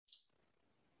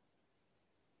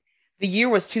The year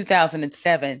was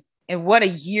 2007. And what a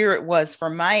year it was for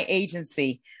my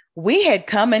agency. We had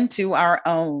come into our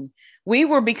own. We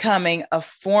were becoming a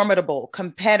formidable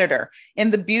competitor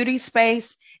in the beauty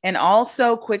space and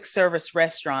also quick service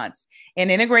restaurants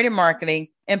and integrated marketing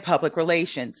and public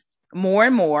relations. More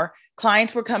and more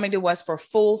clients were coming to us for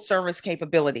full service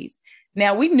capabilities.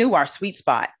 Now we knew our sweet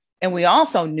spot, and we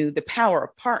also knew the power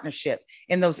of partnership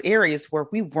in those areas where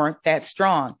we weren't that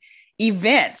strong.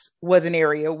 Events was an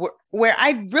area where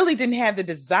I really didn't have the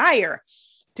desire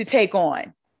to take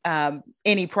on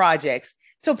any projects.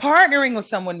 So partnering with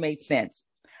someone made sense.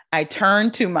 I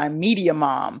turned to my media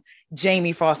mom,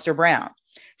 Jamie Foster Brown.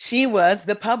 She was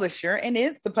the publisher and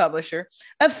is the publisher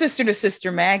of Sister to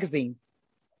Sister magazine.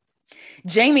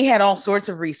 Jamie had all sorts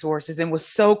of resources and was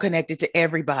so connected to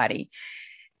everybody.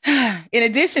 In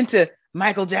addition to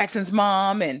Michael Jackson's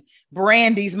mom and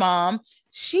Brandy's mom,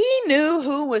 she knew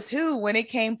who was who when it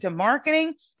came to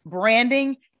marketing,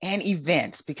 branding, and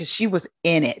events because she was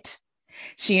in it.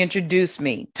 She introduced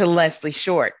me to Leslie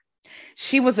Short.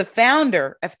 She was a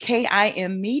founder of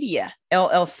KIM Media,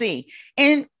 LLC,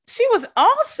 and she was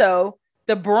also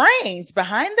the brains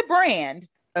behind the brand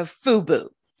of FUBU.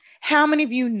 How many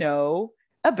of you know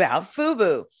about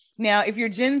FUBU? Now, if you're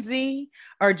Gen Z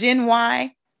or Gen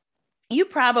Y, you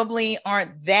probably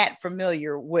aren't that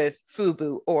familiar with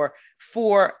FUBU or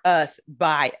For Us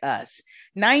By Us.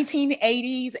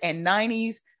 1980s and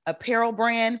 90s apparel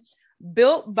brand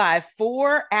built by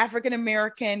four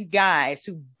African-American guys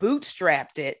who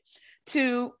bootstrapped it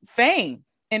to fame.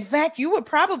 In fact, you would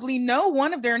probably know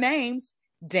one of their names,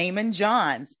 Damon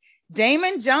Johns.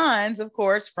 Damon Johns, of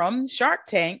course, from Shark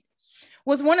Tank,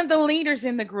 was one of the leaders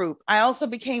in the group. I also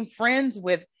became friends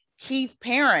with Keith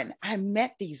Perrin. I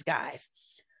met these guys.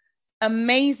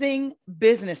 Amazing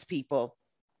business people.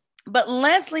 But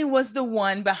Leslie was the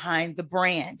one behind the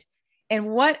brand. And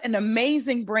what an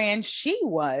amazing brand she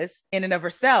was in and of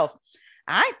herself.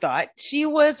 I thought she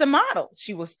was a model.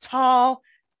 She was tall,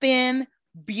 thin,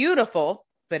 beautiful.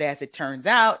 But as it turns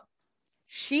out,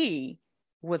 she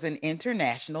was an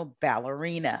international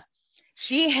ballerina.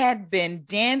 She had been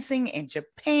dancing in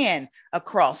Japan,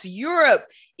 across Europe,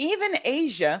 even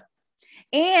Asia.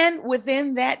 And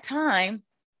within that time,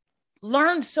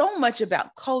 learned so much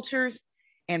about cultures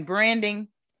and branding,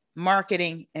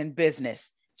 marketing, and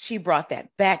business. She brought that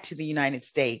back to the United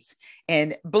States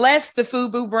and blessed the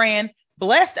FUBU brand,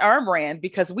 blessed our brand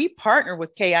because we partnered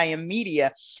with KIM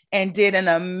Media and did an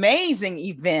amazing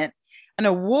event, an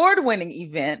award-winning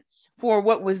event for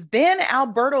what was then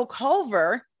Alberto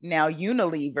Culver, now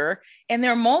Unilever, and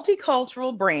their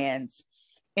multicultural brands,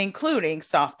 including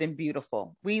Soft and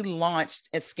Beautiful. We launched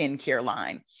a skincare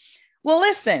line. Well,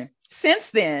 listen,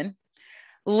 since then,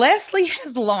 Leslie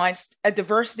has launched a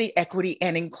diversity, equity,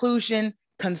 and inclusion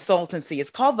consultancy. It's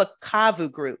called the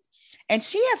Kavu Group. And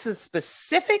she has a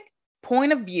specific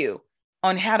point of view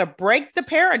on how to break the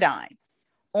paradigm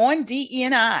on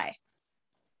DE&I.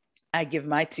 I give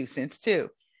my 2 cents too.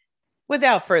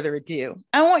 Without further ado,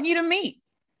 I want you to meet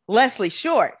Leslie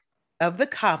Short of the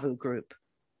Kavu Group.